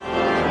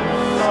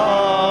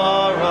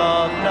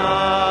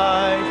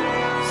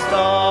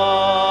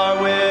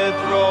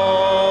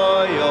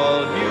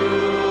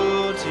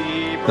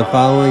The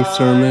following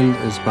sermon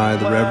is by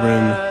the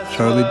Reverend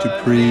Charlie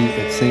Dupree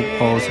at St.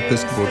 Paul's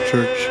Episcopal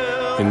Church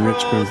in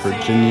Richmond,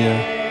 Virginia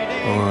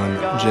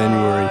on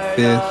January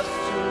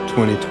 5th,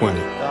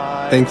 2020.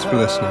 Thanks for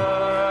listening.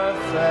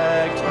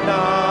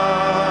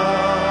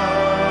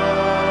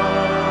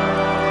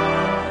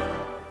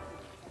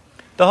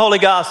 The Holy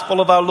Gospel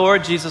of our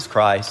Lord Jesus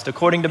Christ,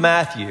 according to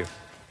Matthew.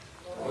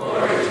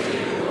 Glory to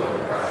you,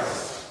 Lord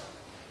Christ.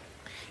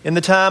 In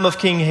the time of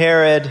King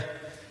Herod,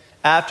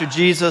 after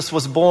Jesus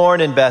was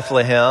born in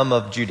Bethlehem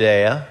of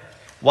Judea,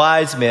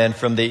 wise men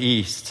from the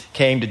east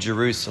came to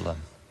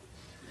Jerusalem,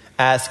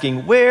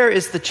 asking, "Where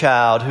is the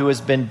child who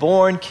has been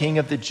born King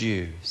of the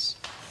Jews?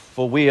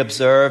 For we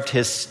observed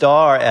his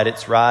star at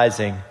its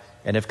rising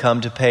and have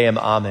come to pay him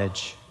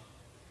homage."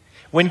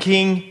 When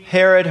King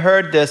Herod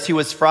heard this, he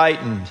was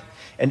frightened,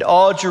 and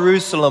all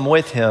Jerusalem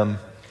with him.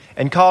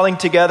 And calling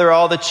together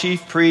all the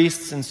chief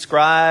priests and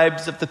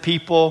scribes of the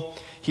people,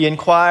 he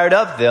inquired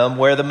of them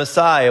where the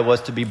Messiah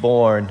was to be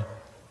born.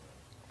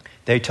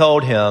 They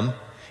told him,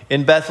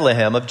 "In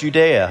Bethlehem of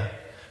Judea.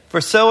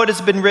 For so it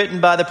has been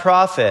written by the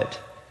prophet,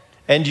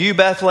 'And you,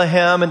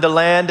 Bethlehem, in the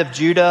land of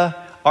Judah,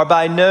 are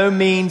by no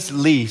means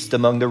least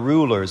among the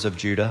rulers of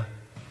Judah.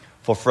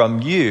 For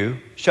from you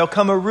shall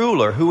come a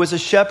ruler who is a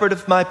shepherd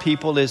of my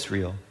people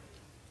Israel.'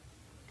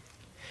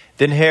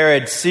 Then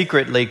Herod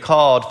secretly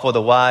called for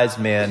the wise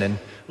men and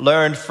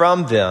learned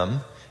from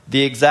them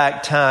the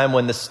exact time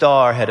when the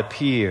star had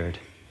appeared.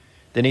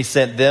 Then he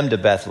sent them to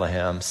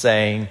Bethlehem,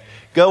 saying,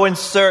 'Go and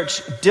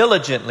search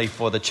diligently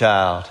for the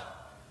child.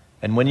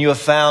 And when you have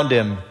found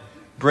him,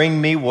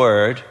 bring me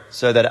word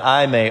so that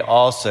I may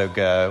also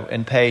go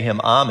and pay him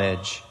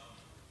homage.'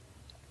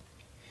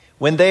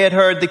 When they had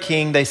heard the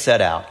king, they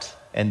set out,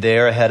 and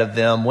there ahead of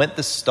them went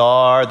the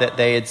star that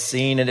they had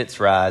seen at its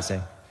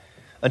rising,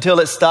 until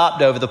it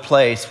stopped over the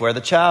place where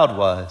the child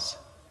was.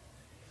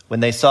 When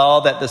they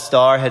saw that the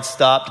star had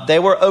stopped, they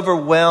were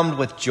overwhelmed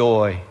with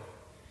joy.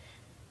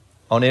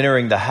 On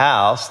entering the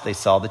house, they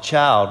saw the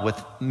child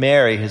with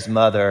Mary, his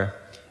mother,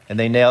 and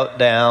they knelt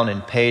down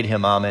and paid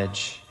him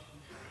homage.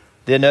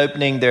 Then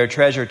opening their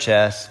treasure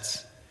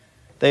chests,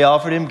 they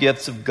offered him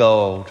gifts of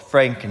gold,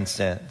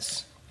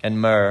 frankincense, and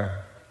myrrh.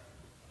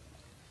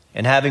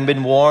 And having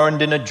been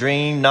warned in a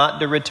dream not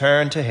to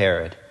return to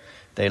Herod,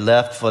 they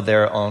left for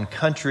their own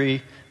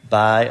country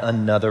by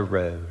another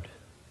road."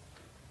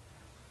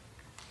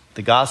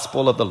 The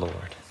Gospel of the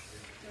Lord.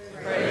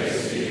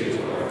 Praise to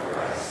you, Lord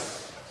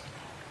Christ.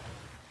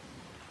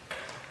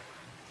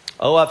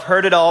 Oh, I've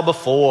heard it all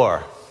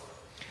before.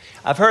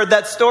 I've heard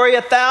that story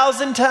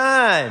 1,000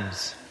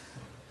 times.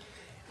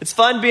 It's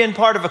fun being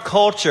part of a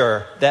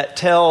culture that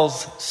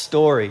tells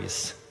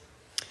stories.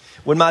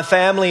 When my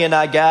family and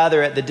I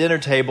gather at the dinner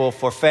table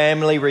for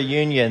family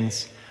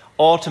reunions,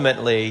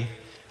 ultimately,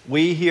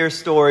 we hear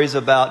stories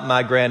about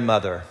my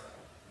grandmother,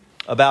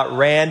 about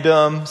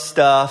random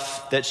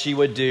stuff that she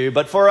would do.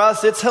 But for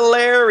us, it's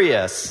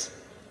hilarious.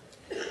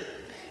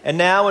 And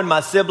now when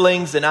my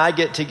siblings and I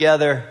get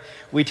together,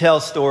 we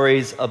tell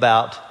stories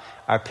about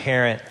our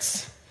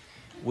parents.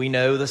 We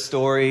know the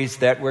stories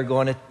that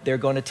they're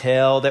going to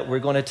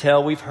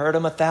tell. We've heard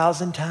them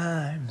 1,000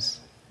 times.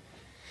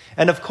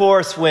 And of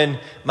course, when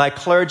my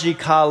clergy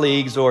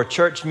colleagues or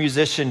church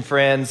musician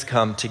friends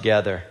come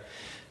together,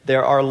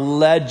 there are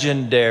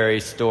legendary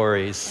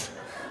stories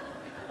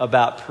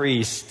about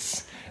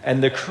priests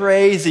and the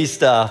crazy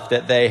stuff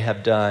that they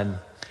have done.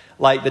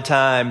 Like the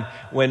time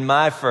when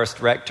my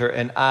first rector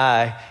and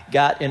I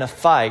got in a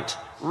fight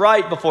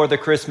right before the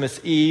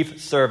Christmas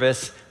Eve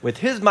service with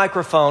his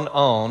microphone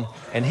on,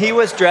 and he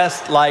was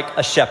dressed like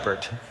a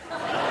shepherd.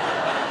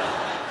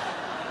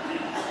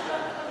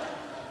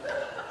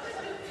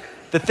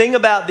 The thing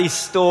about these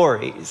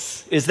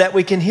stories is that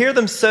we can hear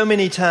them so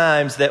many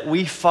times that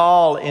we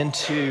fall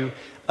into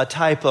a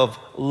type of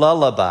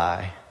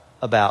lullaby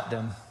about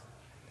them.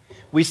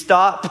 We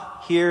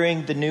stop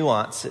hearing the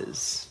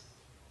nuances.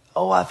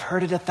 Oh, I've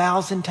heard it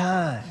 1,000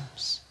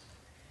 times.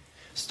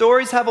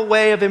 Stories have a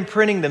way of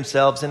imprinting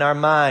themselves in our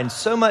minds,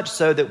 so much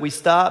so that we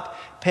stop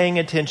paying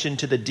attention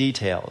to the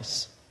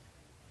details.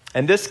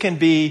 And this can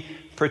be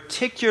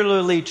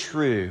particularly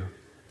true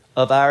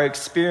of our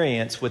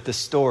experience with the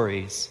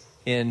stories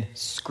in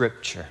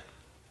Scripture.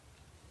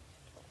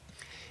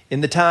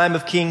 In the time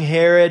of King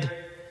Herod,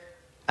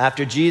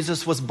 after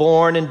Jesus was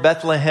born in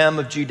Bethlehem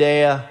of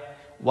Judea,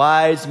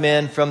 wise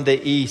men from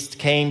the east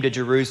came to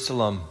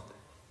Jerusalem,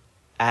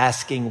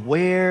 asking,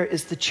 "Where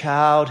is the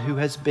child who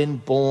has been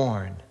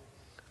born?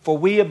 For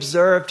we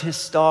observed his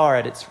star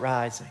at its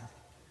rising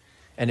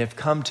and have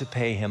come to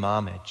pay him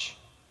homage."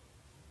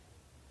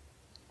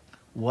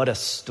 What a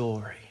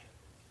story.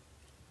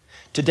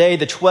 Today,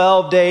 the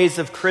 12 days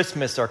of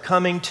Christmas are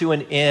coming to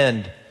an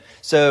end.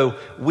 So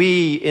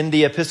we in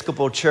the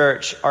Episcopal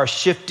Church are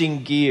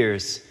shifting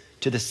gears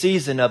to the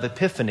season of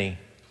Epiphany.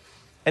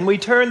 And we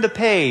turn the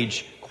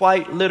page,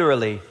 quite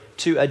literally,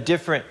 to a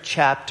different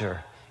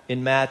chapter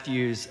in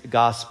Matthew's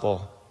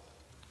Gospel,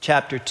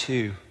 chapter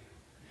 2.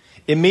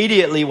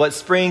 Immediately, what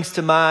springs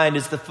to mind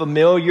is the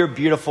familiar,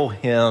 beautiful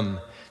hymn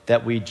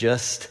that we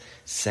just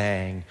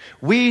sang.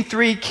 We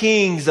three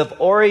kings of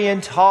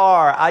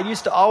Orientar. I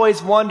used to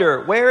always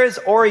wonder, where is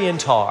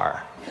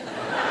Orientar?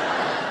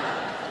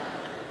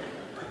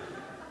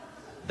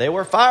 They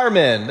were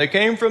firemen. They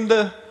came from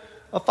the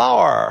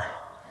afar.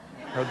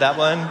 Heard that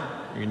one?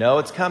 You know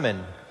it's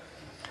coming.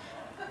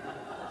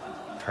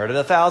 Heard it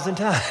 1,000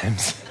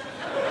 times.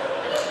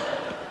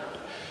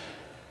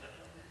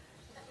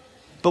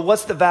 But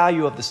what's the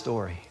value of the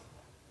story?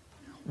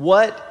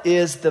 What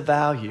is the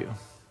value?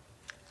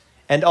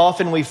 And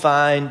often we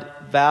find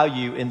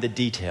value in the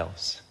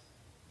details.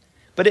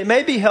 But it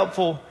may be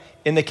helpful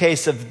in the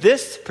case of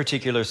this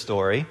particular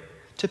story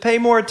to pay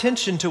more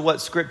attention to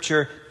what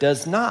Scripture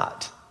does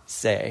not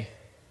say.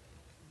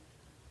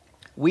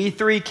 We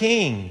three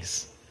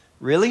kings.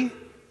 Really?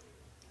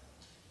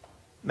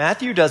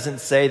 Matthew doesn't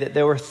say that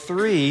there were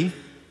three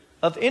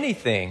of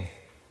anything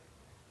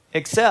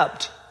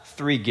except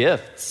three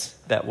gifts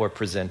that were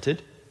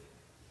presented.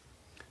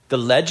 The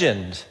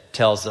legend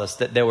tells us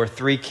that there were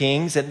three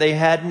kings and they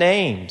had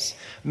names: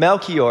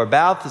 Melchior,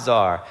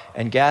 Balthazar,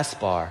 and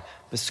Gaspar.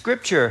 The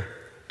Scripture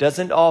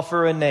doesn't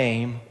offer a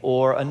name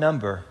or a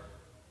number.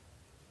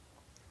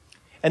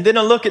 And then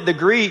a look at the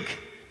Greek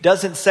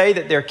doesn't say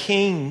that they're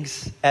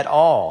kings at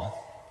all.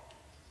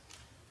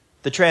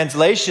 The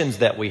translations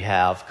that we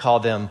have call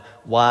them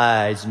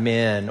wise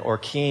men or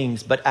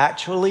kings, but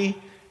actually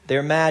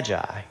they're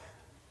magi,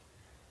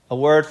 a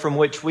word from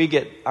which we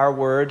get our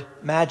word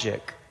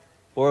magic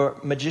or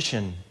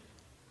magician.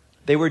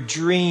 They were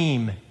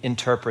dream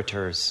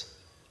interpreters,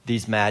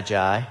 these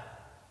magi.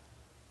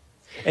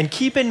 And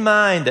keep in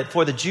mind that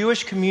for the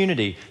Jewish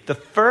community, the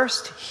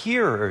first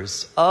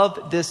hearers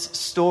of this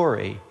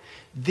story,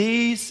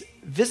 these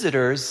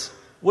visitors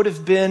would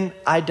have been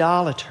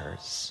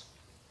idolaters,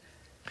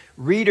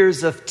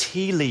 readers of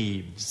tea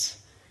leaves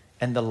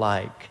and the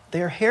like.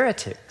 They're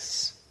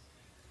heretics.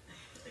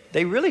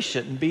 They really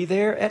shouldn't be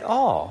there at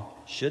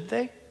all, should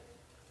they?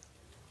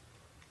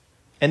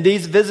 And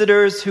these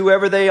visitors,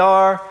 whoever they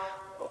are,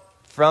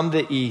 from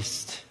the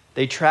east,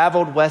 they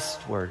traveled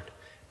westward,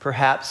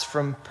 perhaps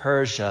from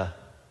Persia.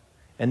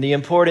 And the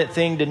important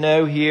thing to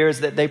know here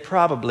is that they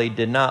probably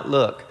did not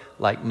look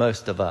like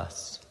most of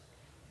us.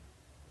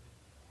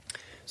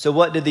 So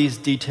what do these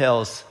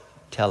details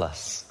tell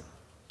us?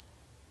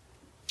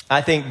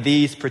 I think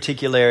these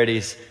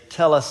particularities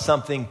tell us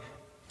something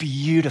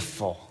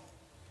beautiful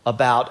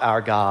about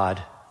our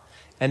God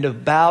and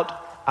about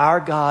our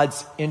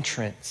God's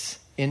entrance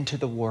into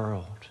the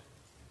world.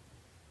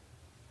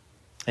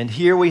 And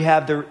here we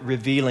have the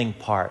revealing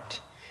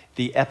part,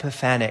 the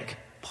epiphanic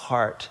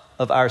part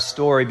of our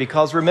story.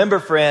 Because remember,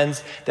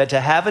 friends, that to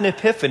have an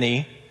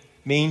epiphany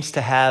means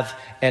to have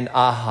an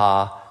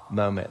aha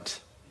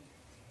moment.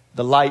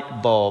 The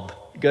light bulb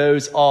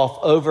goes off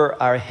over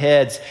our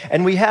heads,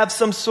 and we have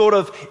some sort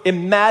of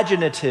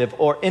imaginative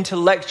or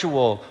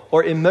intellectual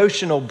or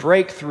emotional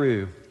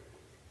breakthrough.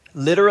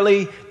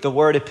 Literally, the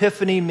word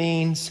epiphany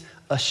means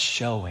a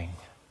showing.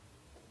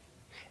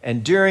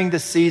 And during the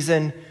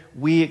season,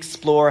 we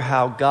explore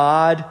how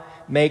God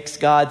makes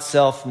God's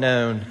self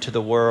known to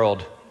the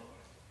world.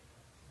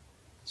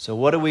 So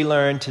what do we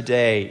learn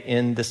today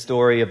in the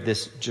story of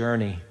this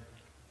journey?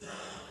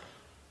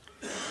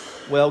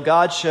 Well,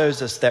 God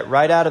shows us that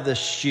right out of the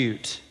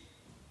chute,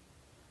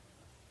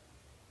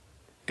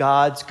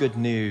 God's good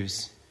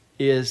news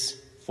is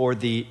for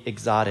the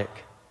exotic.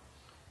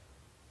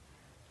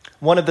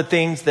 One of the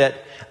things that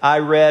I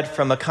read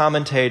from a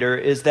commentator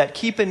is that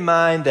keep in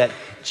mind that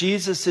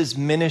Jesus'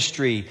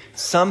 ministry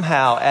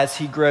somehow, as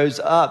he grows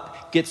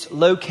up, gets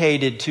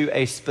located to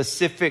a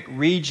specific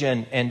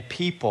region and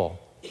people.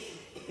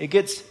 It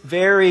gets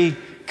very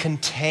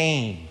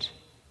contained.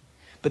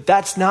 But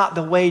that's not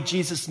the way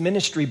Jesus'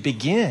 ministry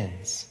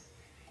begins.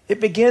 It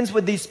begins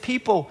with these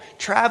people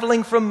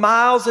traveling from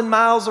miles and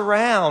miles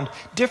around,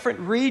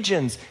 different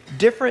regions,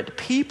 different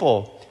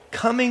people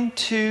coming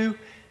to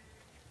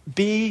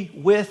be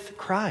with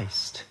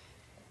Christ.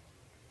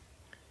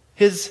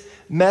 His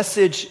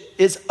message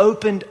is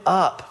opened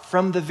up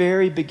from the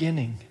very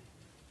beginning.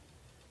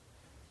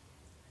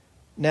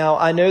 Now,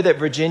 I know that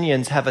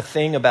Virginians have a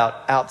thing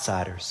about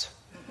outsiders.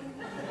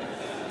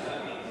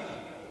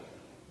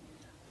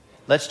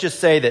 Let's just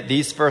say that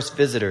these first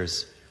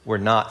visitors were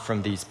not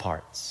from these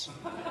parts.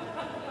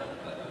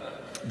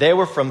 They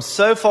were from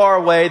so far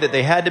away that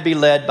they had to be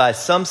led by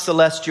some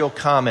celestial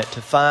comet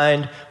to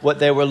find what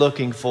they were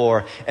looking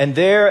for. And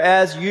there,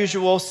 as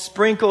usual,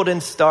 sprinkled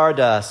in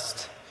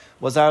stardust,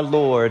 was our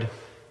Lord,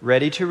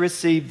 ready to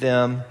receive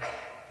them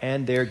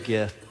and their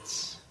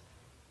gifts.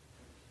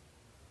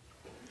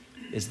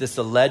 Is this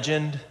a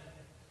legend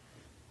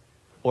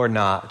or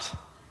not?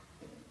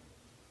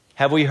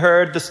 Have we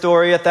heard the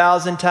story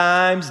 1,000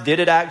 times? Did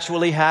it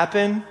actually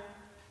happen?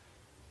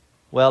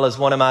 Well, as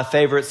one of my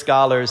favorite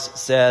scholars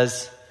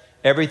says,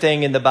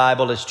 everything in the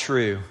Bible is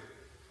true,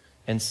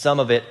 and some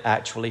of it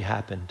actually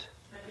happened.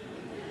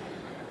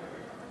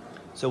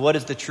 So what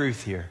is the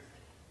truth here?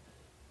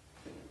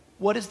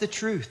 What is the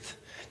truth?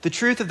 The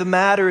truth of the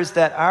matter is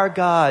that our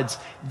God's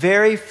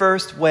very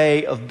first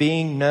way of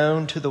being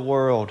known to the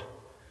world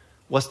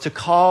was to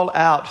call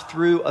out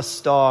through a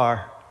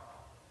star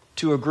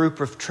to a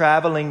group of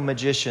traveling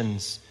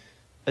magicians,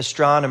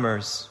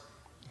 astronomers,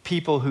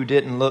 people who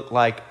didn't look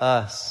like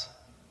us.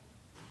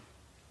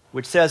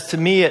 Which says to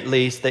me at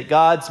least that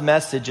God's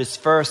message is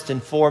first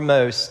and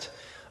foremost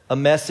a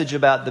message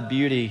about the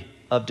beauty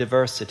of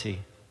diversity.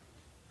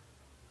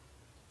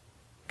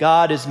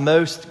 God is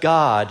most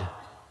God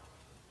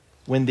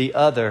when the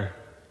other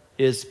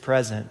is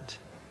present.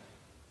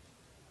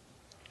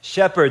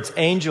 Shepherds,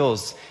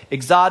 angels,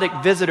 exotic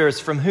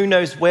visitors from who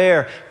knows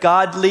where,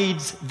 God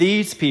leads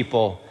these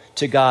people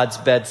to God's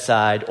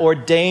bedside,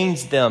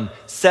 ordains them,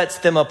 sets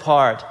them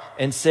apart,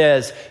 and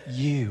says,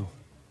 You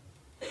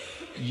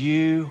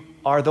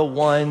are the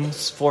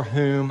ones for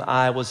whom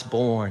I was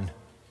born.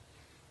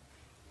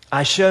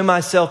 I show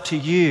myself to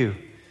you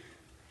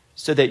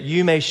so that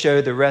you may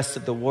show the rest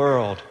of the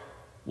world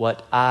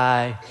what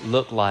I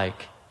look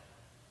like.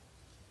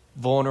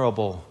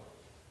 Vulnerable,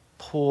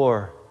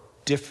 poor,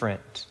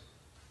 different,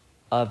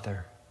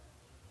 other.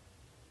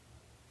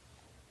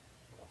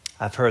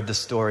 I've heard the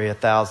story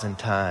 1,000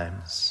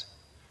 times.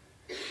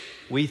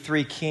 We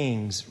three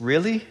kings,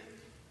 really?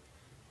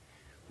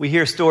 We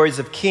hear stories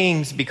of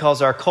kings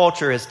because our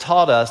culture has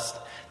taught us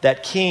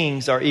that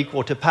kings are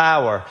equal to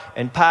power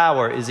and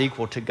power is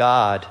equal to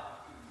God.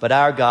 But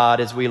our God,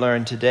 as we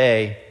learn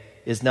today,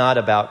 is not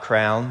about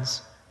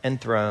crowns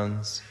and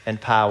thrones and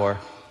power.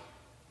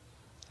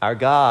 Our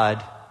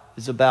God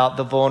is about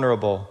the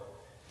vulnerable,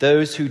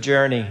 those who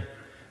journey,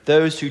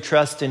 those who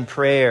trust in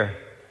prayer,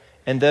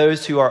 and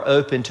those who are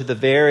open to the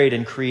varied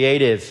and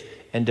creative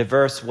and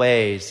diverse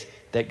ways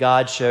that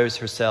God shows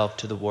herself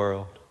to the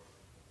world.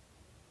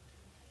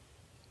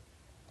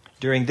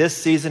 During this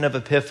season of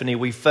Epiphany,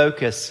 we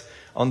focus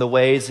on the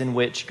ways in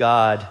which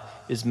God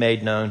is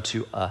made known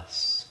to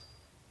us.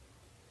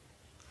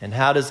 And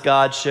how does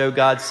God show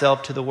God's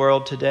self to the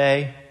world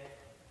today?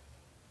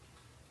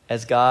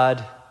 As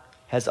God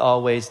has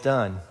always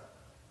done,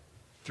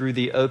 through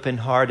the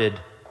open-hearted,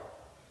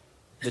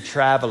 the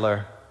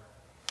traveler,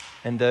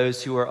 and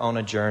those who are on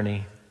a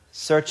journey,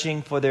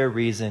 searching for their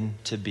reason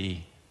to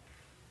be.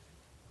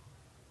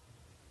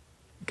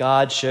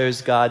 God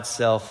shows God's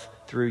self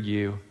through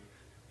you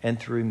and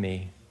through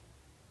me.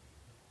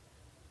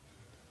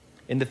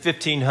 In the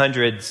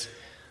 1500s,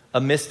 a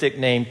mystic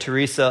named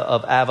Teresa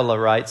of Avila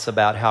writes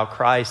about how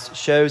Christ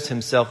shows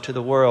himself to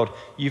the world.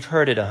 You've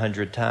heard it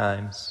 100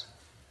 times.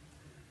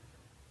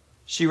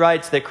 She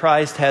writes that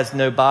Christ has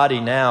no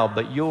body now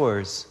but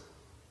yours.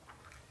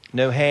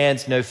 No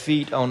hands, no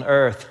feet on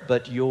earth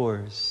but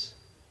yours.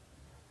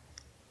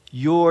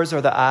 Yours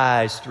are the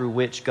eyes through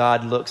which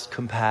God looks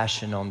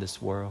compassion on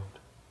this world.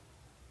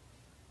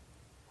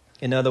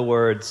 In other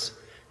words,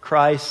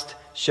 Christ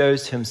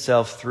shows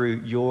himself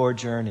through your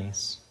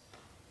journeys.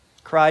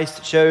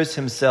 Christ shows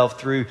himself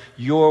through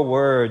your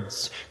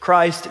words.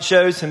 Christ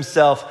shows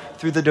himself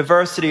through the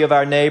diversity of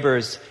our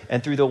neighbors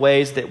and through the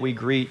ways that we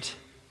greet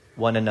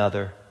one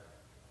another.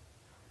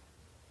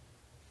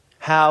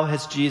 How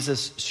has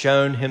Jesus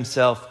shown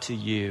himself to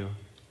you?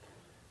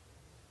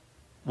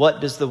 What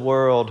does the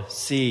world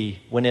see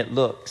when it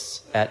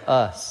looks at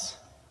us?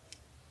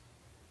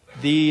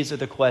 These are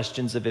the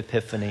questions of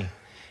Epiphany.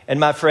 And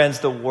my friends,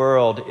 the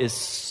world is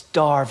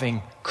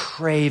starving,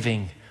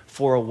 craving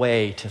for a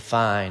way to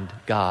find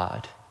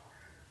God.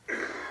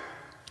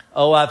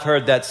 Oh, I've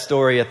heard that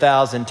story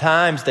 1,000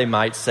 times, they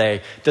might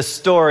say. The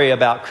story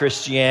about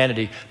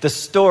Christianity, the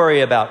story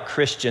about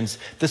Christians,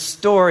 the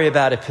story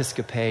about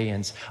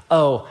Episcopalians.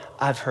 Oh,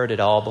 I've heard it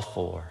all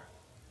before.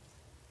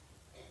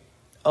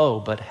 Oh,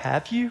 but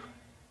have you?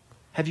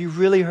 Have you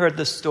really heard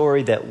the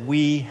story that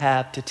we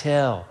have to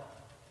tell?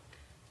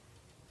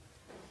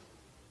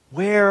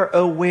 Where,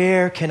 oh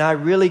where can I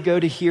really go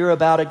to hear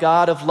about a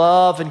God of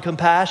love and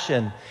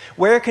compassion?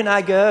 Where can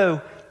I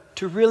go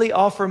to really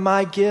offer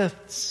my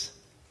gifts?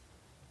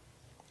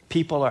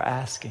 People are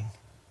asking.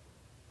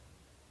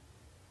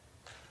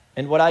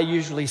 And what I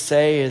usually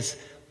say is,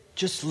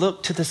 just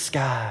look to the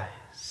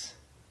skies.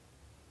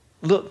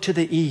 Look to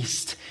the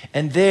east.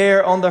 And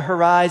there on the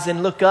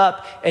horizon, look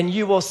up and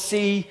you will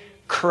see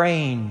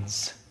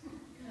cranes.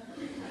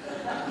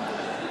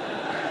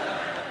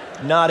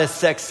 Not as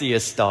sexy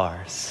as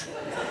stars.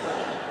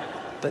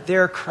 But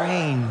they're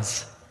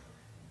cranes.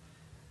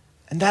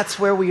 And that's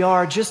where we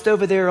are, just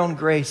over there on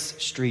Grace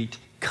Street.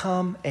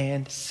 Come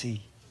and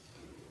see.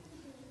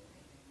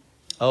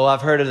 Oh,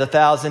 I've heard it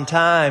 1,000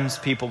 times,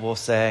 people will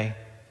say.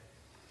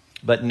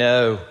 But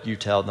no, you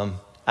tell them,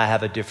 I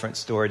have a different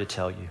story to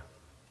tell you.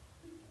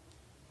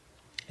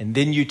 And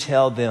then you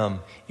tell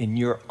them in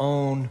your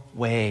own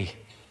way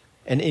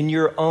and in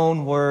your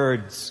own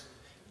words.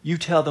 You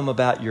tell them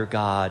about your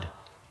God,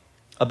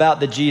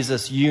 about the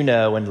Jesus you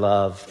know and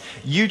love.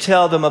 You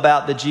tell them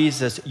about the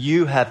Jesus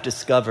you have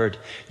discovered.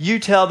 You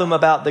tell them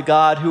about the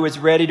God who is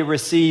ready to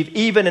receive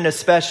even and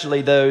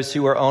especially those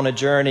who are on a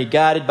journey,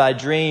 guided by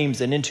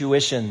dreams and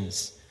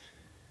intuitions.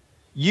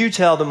 You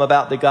tell them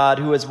about the God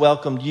who has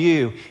welcomed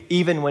you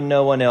even when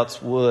no one else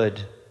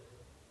would.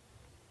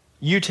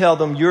 You tell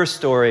them your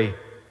story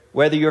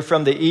whether you're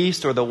from the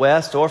east or the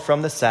west or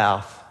from the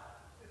south.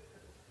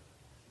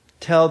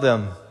 Tell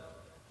them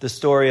the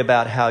story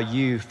about how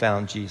you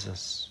found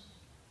Jesus.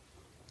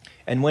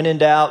 And when in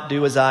doubt,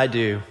 do as I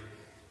do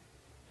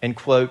and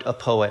quote a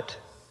poet.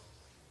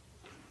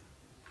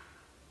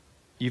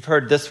 You've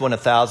heard this one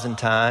 1,000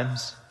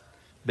 times,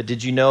 but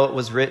did you know it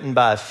was written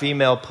by a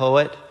female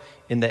poet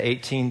in the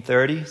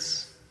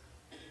 1830s?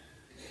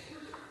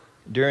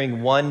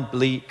 During one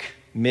bleak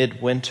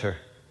midwinter,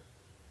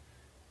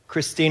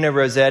 Christina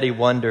Rossetti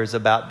wonders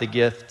about the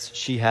gifts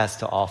she has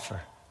to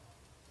offer.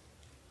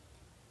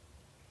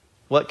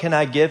 What can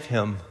I give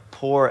him,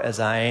 poor as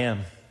I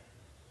am?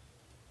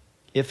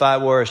 If I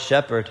were a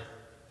shepherd,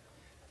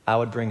 I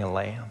would bring a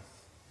lamb.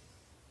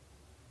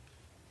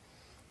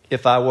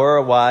 If I were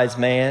a wise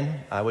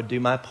man, I would do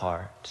my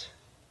part.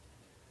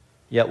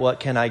 Yet what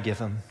can I give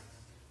him?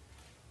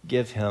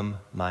 Give him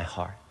my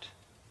heart.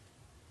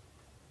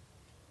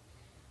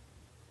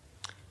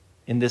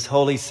 In this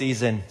holy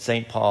season,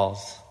 St.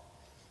 Paul's,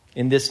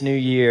 in this new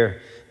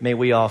year, may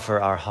we offer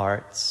our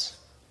hearts,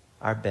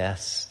 our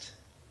best.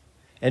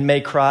 And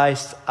may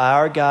Christ,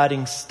 our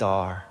guiding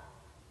star,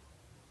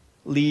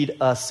 lead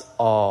us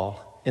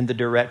all in the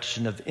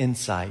direction of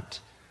insight,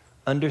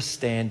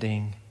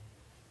 understanding,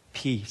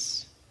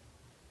 peace,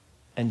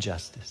 and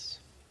justice.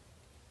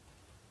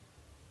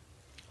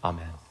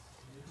 Amen.